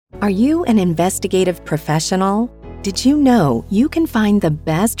Are you an investigative professional? Did you know you can find the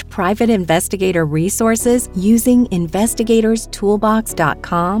best private investigator resources using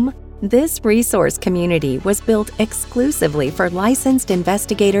investigatorstoolbox.com? This resource community was built exclusively for licensed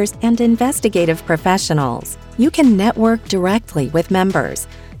investigators and investigative professionals. You can network directly with members,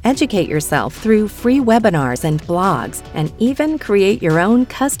 educate yourself through free webinars and blogs, and even create your own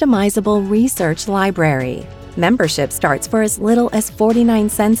customizable research library. Membership starts for as little as 49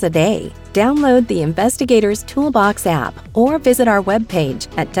 cents a day. Download the Investigators Toolbox app or visit our webpage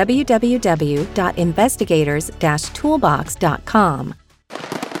at www.investigators-toolbox.com.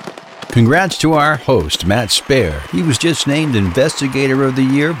 Congrats to our host, Matt Spaier. He was just named Investigator of the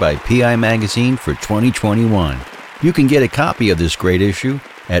Year by PI Magazine for 2021. You can get a copy of this great issue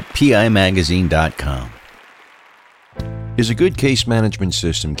at pimagazine.com. Is a good case management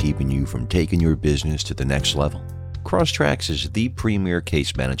system keeping you from taking your business to the next level? Crosstracks is the premier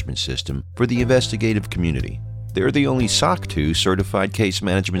case management system for the investigative community. They're the only SOC 2 certified case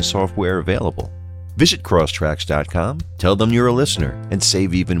management software available. Visit crosstracks.com, tell them you're a listener, and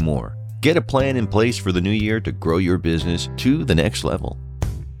save even more. Get a plan in place for the new year to grow your business to the next level.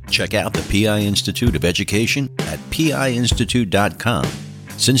 Check out the PI Institute of Education at piinstitute.com.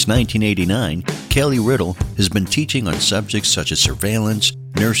 Since 1989, Kelly Riddle has been teaching on subjects such as surveillance,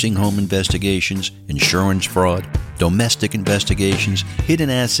 nursing home investigations, insurance fraud, domestic investigations,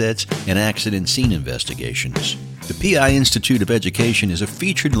 hidden assets, and accident scene investigations. The PI Institute of Education is a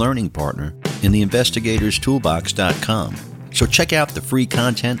featured learning partner in the investigatorstoolbox.com. So check out the free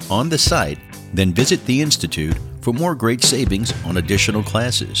content on the site, then visit the Institute for more great savings on additional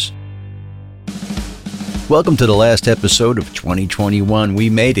classes. Welcome to the last episode of 2021. We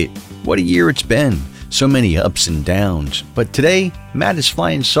made it. What a year it's been. So many ups and downs. But today, Matt is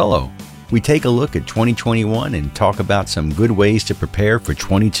flying solo. We take a look at 2021 and talk about some good ways to prepare for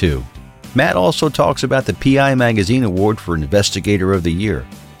 22. Matt also talks about the PI Magazine Award for Investigator of the Year.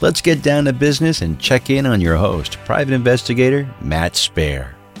 Let's get down to business and check in on your host, Private Investigator Matt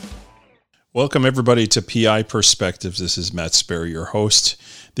Spaier. Welcome, everybody, to PI Perspectives. This is Matt Spaier, your host.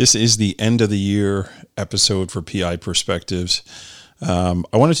 This is the end of the year episode for PI Perspectives. I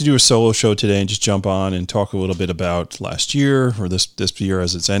wanted to do a solo show today and just jump on and talk a little bit about last year, or this year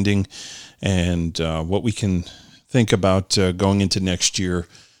as it's ending, and what we can think about going into next year,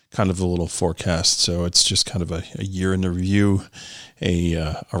 kind of a little forecast. So it's just kind of a year in the review,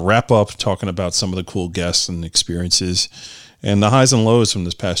 a wrap up, talking about some of the cool guests and experiences, and the highs and lows from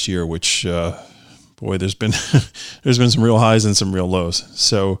this past year, which, boy, there's been some real highs and some real lows.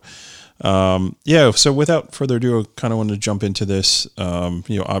 So, so without further ado, I kind of wanted to jump into this.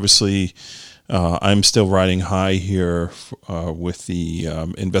 Obviously, I'm still riding high here with the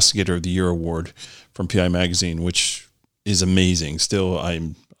Investigator of the Year award from PI Magazine, which is amazing. Still,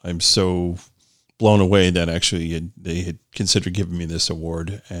 I'm so blown away that actually they had considered giving me this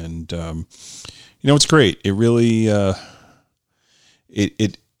award, and it's great. It really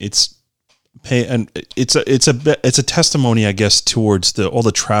it's a testimony, I guess, towards all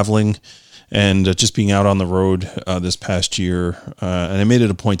the traveling and just being out on the road this past year. And I made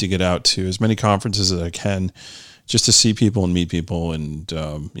it a point to get out to as many conferences as I can, just to see people and meet people, and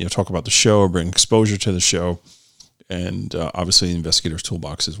talk about the show, bring exposure to the show, and obviously the Investigator's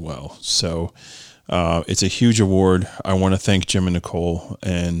Toolbox as well. So it's a huge award. I want to thank Jim and Nicole,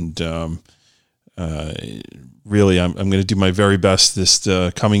 and really, I'm going to do my very best this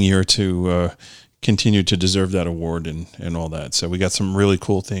coming year to continue to deserve that award and all that. So we got some really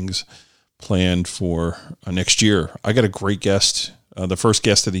cool things planned for next year. I got a great guest. The first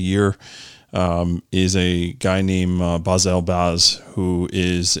guest of the year is a guy named Bazel Baz, who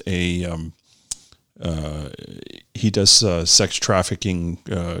is he does sex trafficking,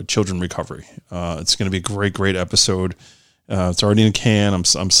 children recovery. It's going to be a great episode. It's already in a can. I'm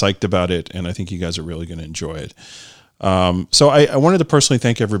psyched about it, and I think you guys are really going to enjoy it. So I wanted to personally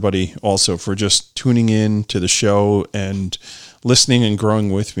thank everybody also for just tuning in to the show and listening and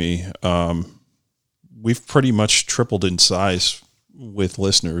growing with me. We've pretty much tripled in size with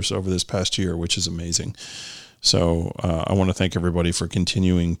listeners over this past year, which is amazing. So I want to thank everybody for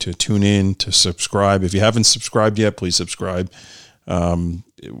continuing to tune in, to subscribe. If you haven't subscribed yet, please subscribe.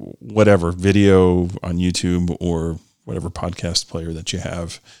 Whatever, video on YouTube or whatever podcast player that you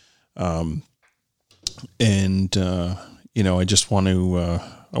have. I just want to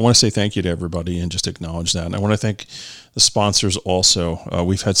say thank you to everybody and just acknowledge that. And I want to thank the sponsors also.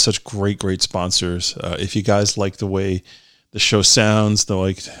 We've had such great sponsors. If you guys like the way the show sounds, the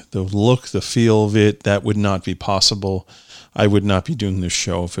look, the feel of it, that would not be possible. I would not be doing this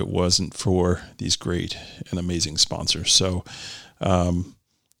show if it wasn't for these great and amazing sponsors. So,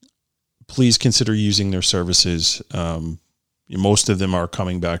 please consider using their services. Most of them are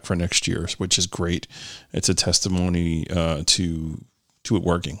coming back for next year, which is great. It's a testimony to it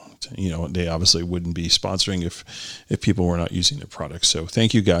working. They obviously wouldn't be sponsoring if people were not using their products. So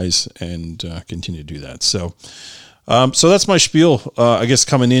thank you guys, and continue to do that. So that's my spiel. I guess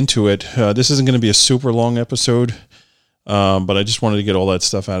coming into it, this isn't going to be a super long episode, but I just wanted to get all that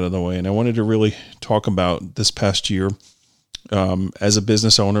stuff out of the way, and I wanted to really talk about this past year as a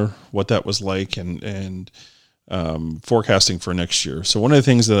business owner, what that was like, and forecasting for next year. So one of the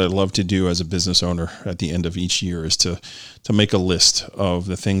things that I love to do as a business owner at the end of each year is to make a list of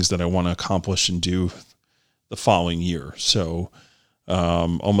the things that I want to accomplish and do the following year. So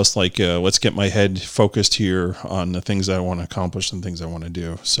almost like let's get my head focused here on the things that I want to accomplish and things I want to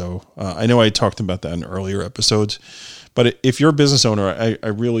do. So I know I talked about that in earlier episodes, but if you're a business owner, I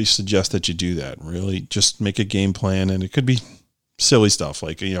really suggest that you do that. Really just make a game plan, and it could be silly stuff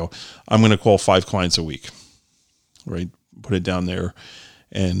like, I'm going to call 5 clients a week. Right, put it down there,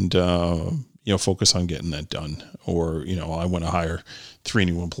 and focus on getting that done. Or I want to hire 3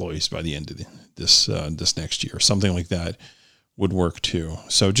 new employees by the end of this next year. Something like that would work too.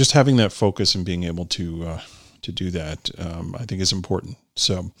 So just having that focus and being able to do that, I think is important.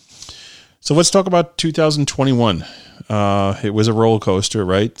 So let's talk about 2021. It was a roller coaster,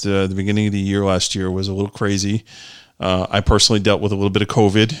 right? The beginning of the year last year was a little crazy. I personally dealt with a little bit of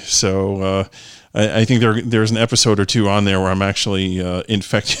COVID, so I think there's an episode or 2 on there where I'm actually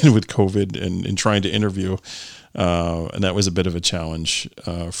infected with COVID and trying to interview, and that was a bit of a challenge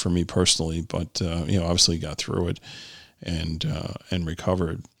for me personally. But obviously got through it and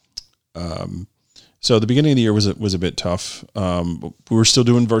recovered. So the beginning of the year was a bit tough. We were still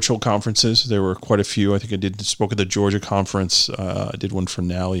doing virtual conferences. There were quite a few. I think I spoke at the Georgia conference. I did one for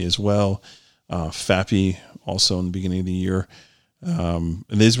NALI as well. FAPI also in the beginning of the year. And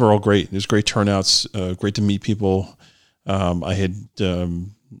these were all great. There's great turnouts, great to meet people. I had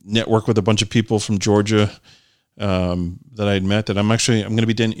networked with a bunch of people from Georgia that I had met that I'm going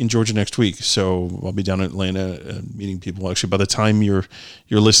to be in Georgia next week. So I'll be down in Atlanta meeting people. Actually, by the time you're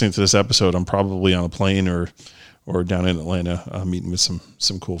listening to this episode, I'm probably on a plane or down in Atlanta meeting with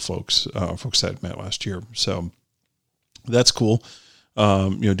some cool folks that I met last year. So that's cool.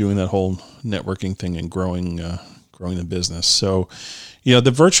 Doing that whole networking thing and growing the business. So,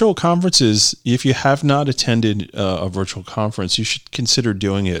 the virtual conferences, if you have not attended a virtual conference, you should consider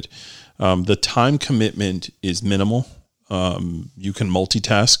doing it. The time commitment is minimal. You can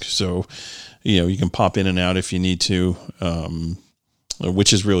multitask. So, you can pop in and out if you need to,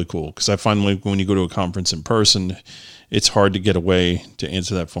 which is really cool. Because I find when you go to a conference in person, it's hard to get away to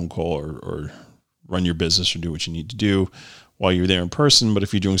answer that phone call or run your business or do what you need to do while you're there in person. But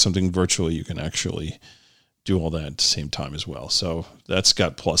if you're doing something virtually, you can actually do all that at the same time as well. So that's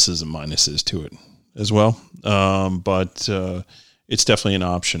got pluses and minuses to it as well. But it's definitely an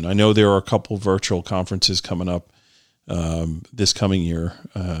option. I know there are a couple virtual conferences coming up this coming year.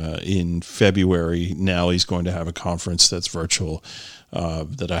 In February, NALI's going to have a conference that's virtual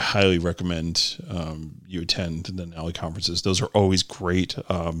that I highly recommend you attend the NALI conferences. Those are always great.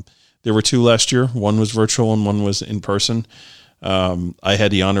 There were 2 last year. One was virtual and one was in person. I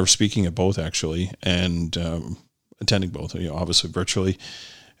had the honor of speaking at both actually, and attending both, obviously virtually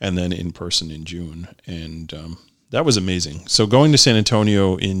and then in person in June. And that was amazing. So going to San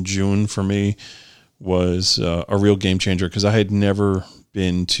Antonio in June for me was a real game changer because I had never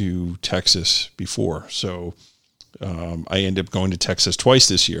been to Texas before. So I ended up going to Texas twice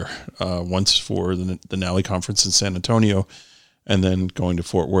this year, once for the NALI conference in San Antonio, and then going to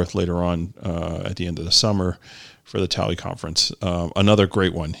Fort Worth later on at the end of the summer for the TALI conference. Another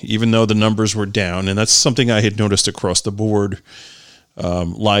great one, even though the numbers were down. And that's something I had noticed across the board.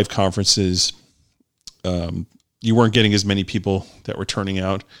 Live conferences, you weren't getting as many people that were turning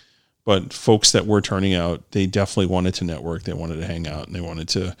out, but folks that were turning out, they definitely wanted to network. They wanted to hang out, and they wanted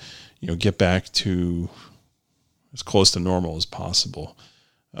to, get back to as close to normal as possible.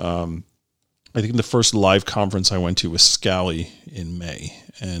 I think the first live conference I went to was Scali in May,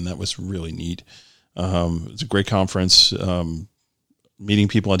 and that was really neat. It was a great conference, meeting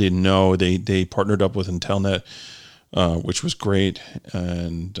people I didn't know. They partnered up with Intelnet, which was great,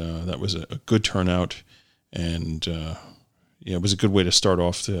 and that was a good turnout, and it was a good way to start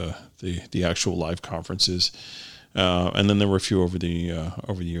off the actual live conferences. And then there were a few over the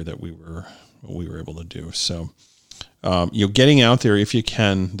year that we were able to do. So, getting out there if you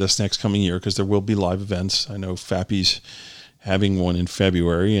can this next coming year, because there will be live events. I know FAPI's having one in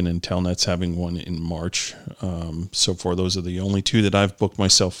February and Intelnet's having one in March. So far, those are the only 2 that I've booked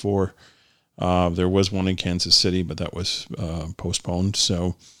myself for. There was one in Kansas City, but that was postponed.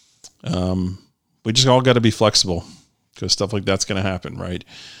 So we just all got to be flexible because stuff like that's going to happen, right?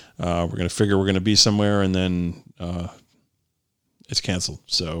 We're going to figure we're going to be somewhere and then it's canceled.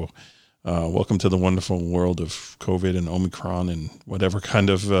 So welcome to the wonderful world of COVID and Omicron and whatever kind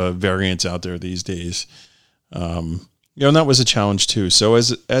of variants out there these days. And that was a challenge too. So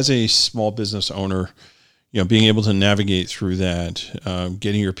as a small business owner, being able to navigate through that,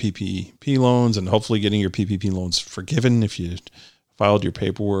 getting your PPP loans and hopefully getting your PPP loans forgiven if you filed your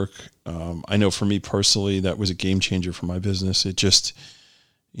paperwork. I know for me personally, that was a game changer for my business. It just,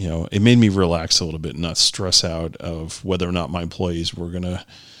 it made me relax a little bit and not stress out of whether or not my employees were going to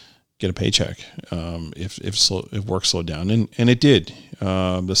get a paycheck if work slowed down. And it did.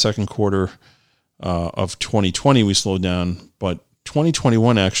 The second quarter of 2020, we slowed down, but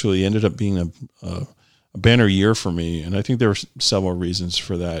 2021 actually ended up being a banner year for me. And I think there were several reasons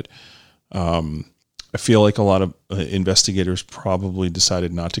for that. I feel like a lot of investigators probably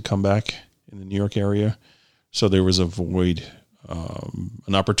decided not to come back in the New York area. So there was a void,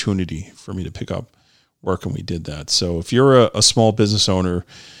 an opportunity for me to pick up work, and we did that. So if you're a small business owner,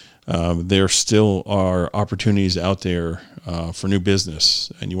 there still are opportunities out there for new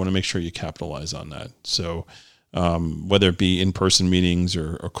business, and you want to make sure you capitalize on that. So whether it be in-person meetings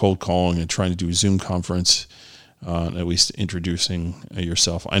or cold calling and trying to do a Zoom conference, at least introducing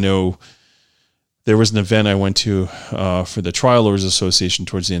yourself. I know there was an event I went to for the Trial Lawyers Association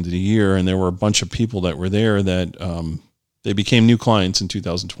towards the end of the year, and there were a bunch of people that were there that they became new clients in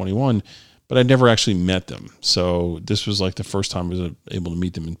 2021, but I never actually met them. So this was like the first time I was able to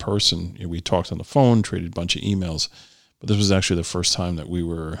meet them in person. We talked on the phone, traded a bunch of emails, but this was actually the first time that we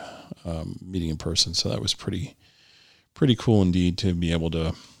were meeting in person. So that was pretty cool indeed to be able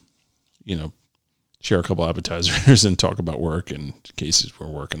to, share a couple appetizers and talk about work and cases we're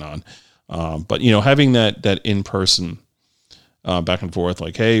working on. But having that in person back and forth,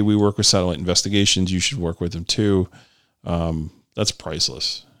 like, hey, we work with Satellite Investigations, you should work with them too. That's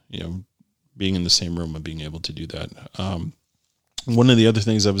priceless. Being in the same room and being able to do that. One of the other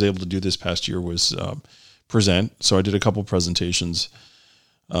things I was able to do this past year was present. So I did a couple presentations.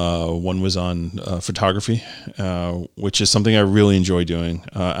 One was on photography, which is something I really enjoy doing.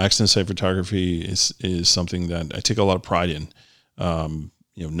 Accident site photography is something that I take a lot of pride in.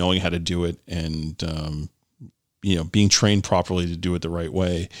 Knowing how to do it and, being trained properly to do it the right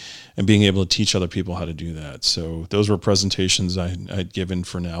way and being able to teach other people how to do that. So those were presentations I'd given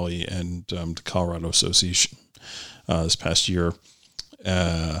for NALI and the Colorado Association this past year.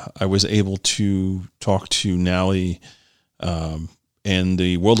 I was able to talk to NALI and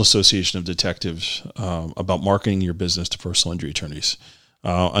the World Association of Detectives about marketing your business to personal injury attorneys.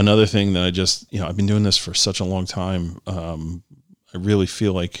 Another thing that I just, I've been doing this for such a long time. I really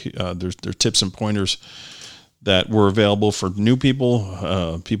feel like there are tips and pointers that were available for new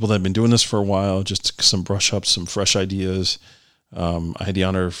people, people that have been doing this for a while, just some brush ups, some fresh ideas. I had the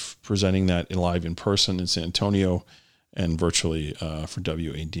honor of presenting that live in person in San Antonio and virtually for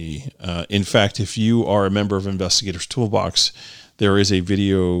WAD. In fact, if you are a member of Investigators Toolbox, there is a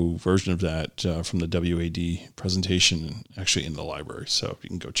video version of that from the WAD presentation actually in the library. So you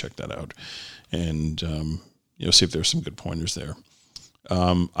can go check that out and see if there's some good pointers there.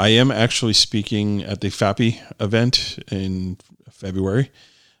 I am actually speaking at the FAPI event in February,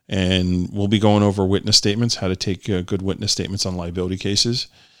 and we'll be going over witness statements, how to take good witness statements on liability cases.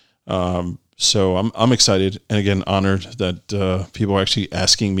 So I'm excited, and again, honored that people are actually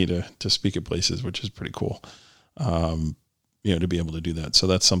asking me to speak at places, which is pretty cool. To be able to do that. So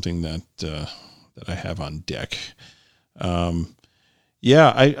that's something that I have on deck. I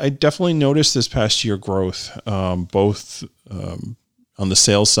definitely noticed this past year growth, both on the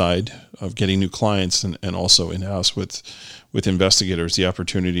sales side of getting new clients and also in-house with investigators, the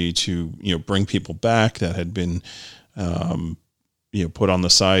opportunity to, bring people back that had been, put on the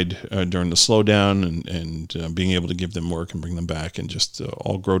side during the slowdown and being able to give them work and bring them back and just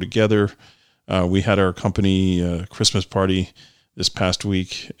all grow together. We had our company Christmas party this past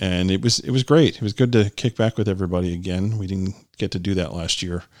week, and it was great. It was good to kick back with everybody again. We didn't get to do that last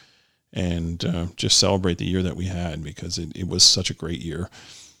year, and just celebrate the year that we had because it was such a great year.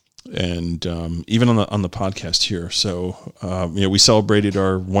 And even on the podcast here, so we celebrated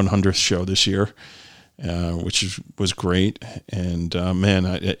our 100th show this year, which was great. And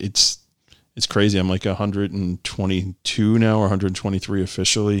it's crazy. I'm like 122 now, or 123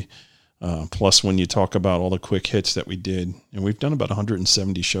 officially. Plus when you talk about all the quick hits that we did, and we've done about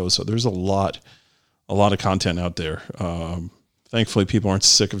 170 shows. So there's a lot of content out there. Thankfully people aren't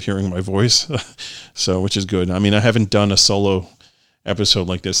sick of hearing my voice. So, which is good. I mean, I haven't done a solo episode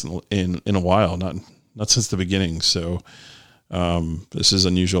like this in a while, not since the beginning. So, This is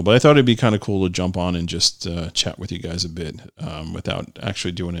unusual, but I thought it'd be kind of cool to jump on and just chat with you guys a bit without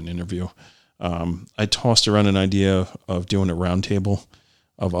actually doing an interview. I tossed around an idea of doing a roundtable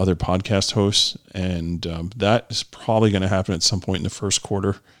of other podcast hosts, and that is probably going to happen at some point in the first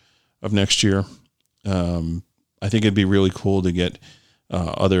quarter of next year. I think it'd be really cool to get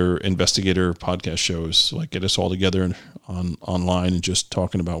other investigator podcast shows, like get us all together online and just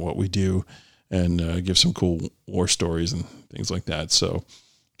talking about what we do and give some cool war stories and things like that. So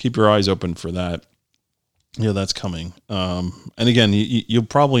keep your eyes open for that. That's coming. And again, you'll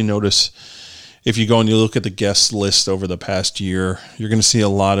probably notice if you go and you look at the guest list over the past year, you're going to see a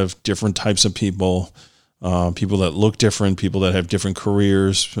lot of different types of people, people that look different, people that have different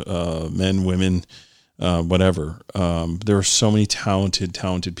careers, men, women, whatever. There are so many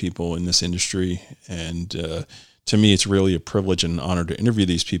talented people in this industry. And to me, it's really a privilege and an honor to interview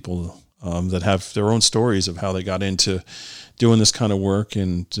these people that have their own stories of how they got into doing this kind of work,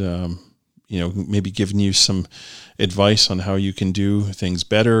 and maybe giving you some advice on how you can do things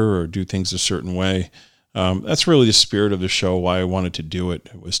better or do things a certain way. That's really the spirit of the show. Why I wanted to do it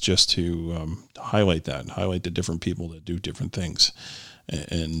was just to highlight the different people that do different things,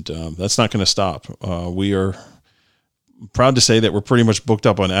 and that's not going to stop. We are proud to say that we're pretty much booked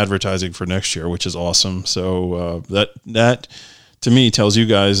up on advertising for next year, which is awesome. So that to me tells you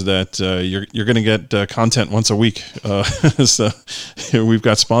guys that you're going to get content once a week. So we've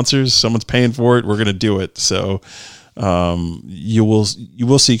got sponsors, someone's paying for it, we're going to do it. So you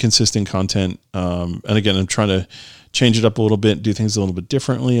will see consistent content. And again, I'm trying to change it up a little bit, do things a little bit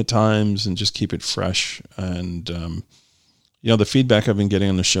differently at times, and just keep it fresh. And the feedback I've been getting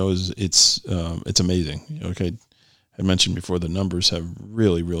on the show is it's amazing. Okay, I mentioned before, the numbers have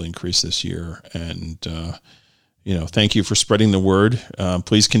really, really increased this year, and thank you for spreading the word.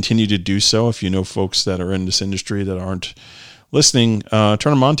 Please continue to do so. If you know folks that are in this industry that aren't listening, turn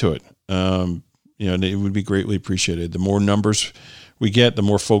them on to it. It would be greatly appreciated. The more numbers we get, the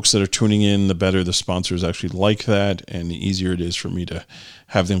more folks that are tuning in, the better the sponsors actually like that, and the easier it is for me to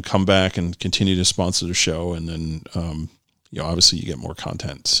have them come back and continue to sponsor the show. And then, obviously you get more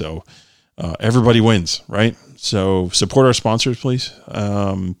content. So everybody wins, right? So support our sponsors, please.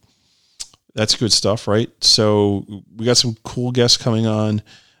 That's good stuff, right? So we got some cool guests coming on.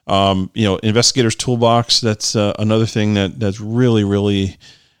 Investigators Toolbox, that's another thing that's really, really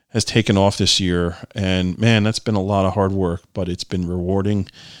has taken off this year. And man, that's been a lot of hard work, but it's been rewarding.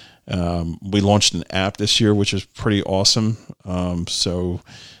 We launched an app this year, which is pretty awesome. So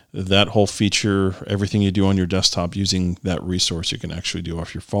that whole feature, everything you do on your desktop using that resource, you can actually do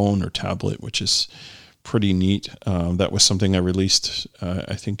off your phone or tablet, which is pretty neat. That was something I released,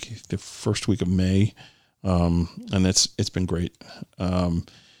 I think the first week of May. And it's been great.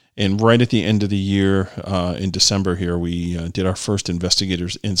 And right at the end of the year, in December here, we did our first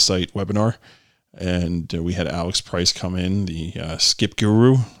Investigators Insight webinar, and we had Alex Price come in, the skip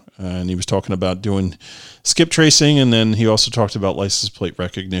guru, and he was talking about doing skip tracing. And then he also talked about license plate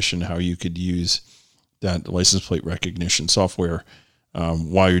recognition, how you could use that license plate recognition software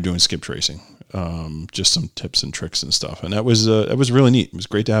while you're doing skip tracing. Just some tips and tricks and stuff. And that was really neat. It was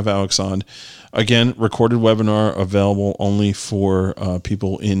great to have Alex on. Again, recorded webinar available only for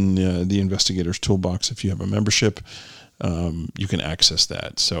people in the Investigators Toolbox. If you have a membership, you can access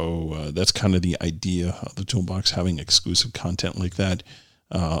that. So that's kind of the idea of the Toolbox, having exclusive content like that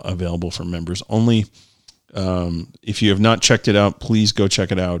available for members only. If you have not checked it out, please go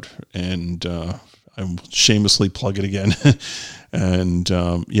check it out. And I will shamelessly plug it again. And,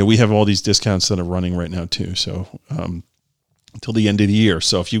 we have all these discounts that are running right now too. So, until the end of the year.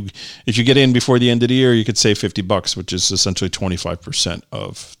 So if you get in before the end of the year, you could save $50, which is essentially 25%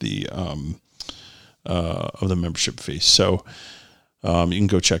 of the membership fee. So, you can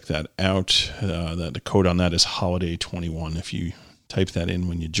go check that out. The code on that is holiday21. If you type that in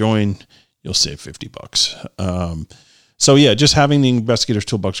when you join, you'll save $50. So yeah, just having the Investigators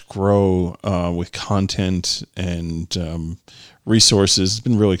Toolbox grow with content and resources has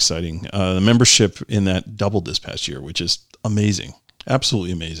been really exciting. The membership in that doubled this past year, which is amazing,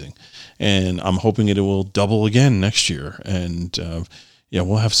 absolutely amazing. And I'm hoping it will double again next year. And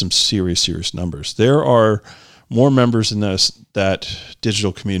we'll have some serious numbers. There are more members in that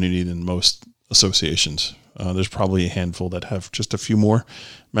digital community than most associations. There's probably a handful that have just a few more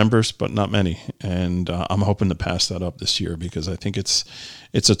members, but not many. And I'm hoping to pass that up this year, because I think it's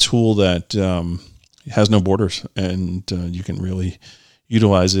a tool that has no borders, and you can really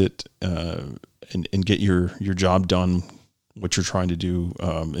utilize it and get your job done, what you're trying to do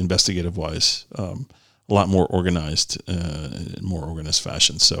investigative wise, a lot more organized, in more organized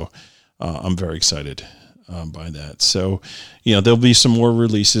fashion. So I'm very excited. by that. So, there'll be some more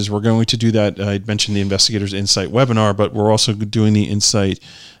releases. We're going to do that. I mentioned the Investigators Insight webinar, but we're also doing the Insight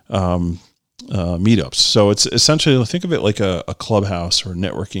meetups. So it's essentially, think of it like a clubhouse or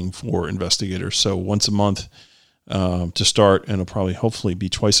networking for investigators. So once a month to start, and it'll probably hopefully be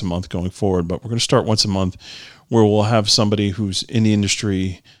twice a month going forward, but we're going to start once a month where we'll have somebody who's in the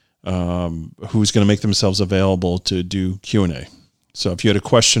industry who's going to make themselves available to do Q&A. So if you had a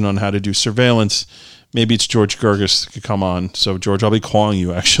question on how to do surveillance, maybe it's George Gerges that could come on. So George, I'll be calling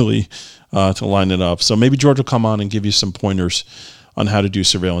you actually to line it up. So maybe George will come on and give you some pointers on how to do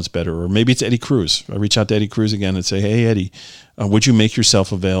surveillance better. Or maybe it's Eddie Cruz. I reach out to Eddie Cruz again and say, hey, Eddie, would you make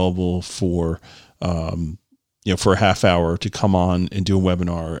yourself available for a half hour to come on and do a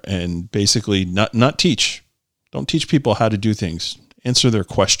webinar and basically not teach. Don't teach people how to do things. Answer their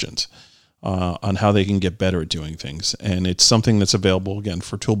questions on how they can get better at doing things. And it's something that's available, again,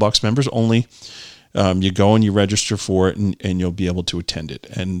 for Toolbox members only. You go and you register for it, and you'll be able to attend it.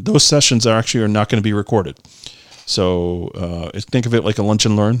 And those sessions are not going to be recorded. So think of it like a lunch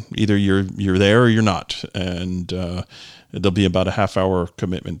and learn. Either you're there or you're not. And there'll be about a half hour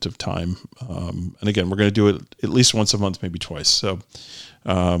commitment of time. And again, we're going to do it at least once a month, maybe twice. So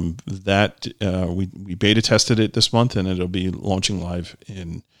we beta tested it this month, and it'll be launching live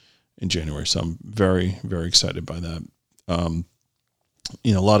in January. So I'm very, very excited by that. A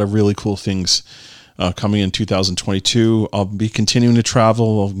lot of really cool things coming in 2022. I'll be continuing to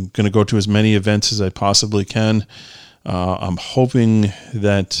travel. I'm going to go to as many events as I possibly can. I'm hoping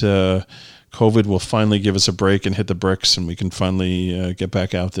that COVID will finally give us a break and hit the bricks, and we can finally get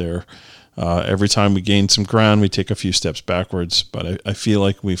back out there. Every time we gain some ground, we take a few steps backwards, but I feel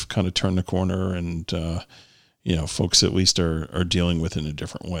like we've kind of turned the corner, and folks at least are dealing with it in a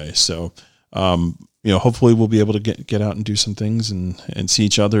different way. So hopefully we'll be able to get out and do some things and see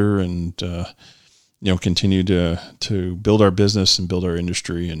each other, and continue to build our business and build our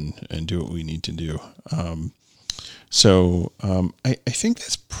industry and do what we need to do. So I think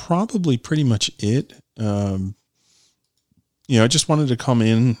that's probably pretty much it. I just wanted to come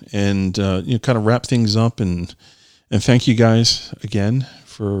in and kind of wrap things up and thank you guys again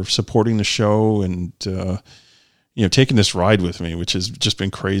for supporting the show and taking this ride with me, which has just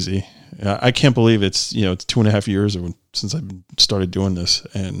been crazy. I can't believe it's 2.5 years since I started doing this,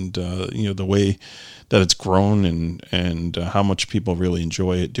 and the way that it's grown and how much people really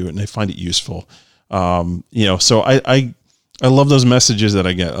enjoy it, do it, and they find it useful. So I love those messages that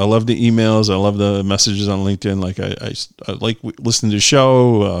I get. I love the emails. I love the messages on LinkedIn. Like I like listening to the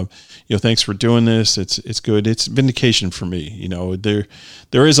show. Thanks for doing this. It's good. It's vindication for me.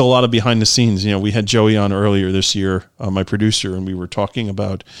 There is a lot of behind the scenes. We had Joey on earlier this year, my producer, and we were talking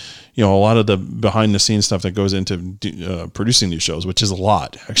about, a lot of the behind the scenes stuff that goes into producing these shows, which is a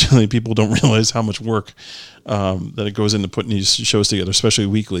lot. Actually, people don't realize how much work that it goes into putting these shows together, especially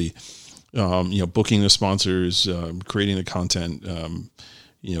weekly. Booking the sponsors, creating the content,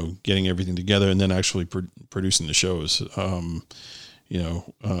 getting everything together, and then actually producing the shows.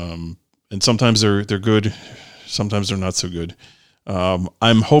 And sometimes they're good, sometimes they're not so good.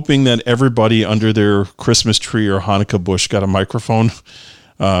 I'm hoping that everybody under their Christmas tree or Hanukkah bush got a microphone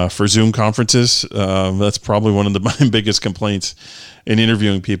for Zoom conferences. That's probably one of my biggest complaints in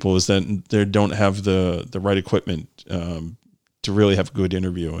interviewing people, is that they don't have the right equipment to really have a good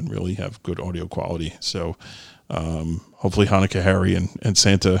interview and really have good audio quality. So hopefully Hanukkah Harry and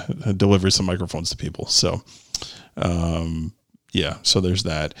Santa delivers some microphones to people. So so there's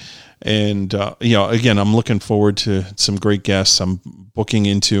that. And, again, I'm looking forward to some great guests. I'm booking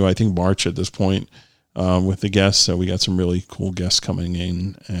into, I think, March at this point with the guests. So we got some really cool guests coming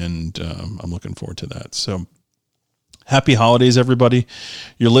in, and I'm looking forward to that. So happy holidays, everybody.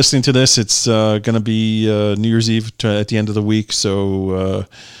 You're listening to this. It's going to be New Year's Eve at the end of the week. So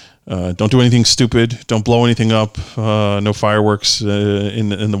don't do anything stupid. Don't blow anything up. No fireworks in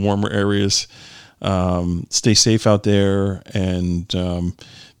the warmer areas. Stay safe out there. And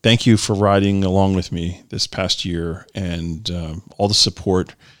thank you for riding along with me this past year, and all the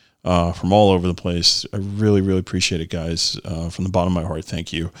support from all over the place. I really, really appreciate it, guys. From the bottom of my heart,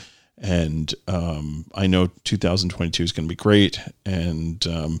 thank you. And I know 2022 is going to be great. And,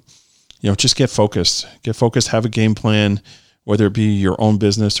 just get focused. Get focused. Have a game plan, whether it be your own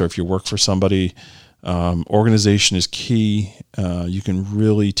business or if you work for somebody. Organization is key. You can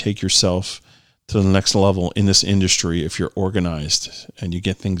really take yourself to the next level in this industry if you're organized and you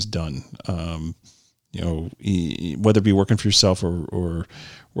get things done. Whether it be working for yourself or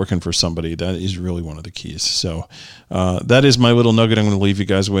working for somebody, that is really one of the keys. So that is my little nugget I'm going to leave you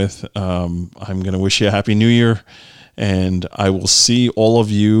guys with. I'm going to wish you a happy new year, And I will see all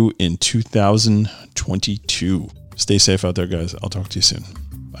of you in 2022. Stay safe out there, guys. I'll talk to you soon.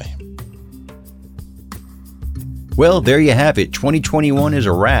 Bye. Well, there you have it. 2021 is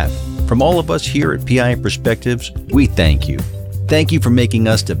a wrap. From all of us here at PI Perspectives, we thank you. Thank you for making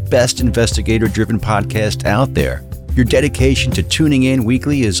us the best investigator-driven podcast out there. Your dedication to tuning in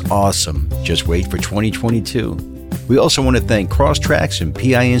weekly is awesome. Just wait for 2022. We also want to thank Crosstracks and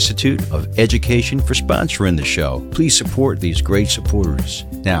PI Institute of Education for sponsoring the show. Please support these great supporters.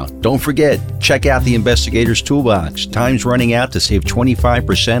 Now, don't forget, check out the Investigators Toolbox. Time's running out to save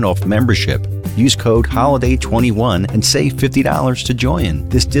 25% off membership. Use code HOLIDAY21 and save $50 to join.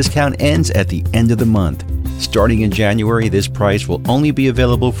 This discount ends at the end of the month. Starting in January, this price will only be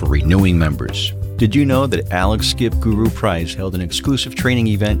available for renewing members. Did you know that Alex Skip Guru Price held an exclusive training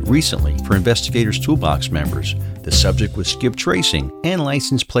event recently for Investigators Toolbox members? The subject was skip tracing and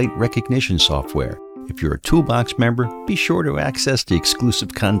license plate recognition software. If you're a Toolbox member, be sure to access the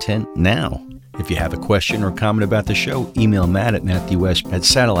exclusive content now. If you have a question or comment about the show, email Matt at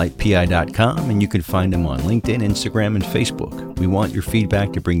matthewwest@satellitepi.com, and you can find him on LinkedIn, Instagram, and Facebook. We want your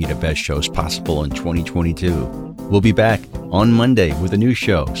feedback to bring you the best shows possible in 2022. We'll be back on Monday with a new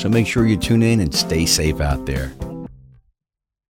show, so make sure you tune in and stay safe out there.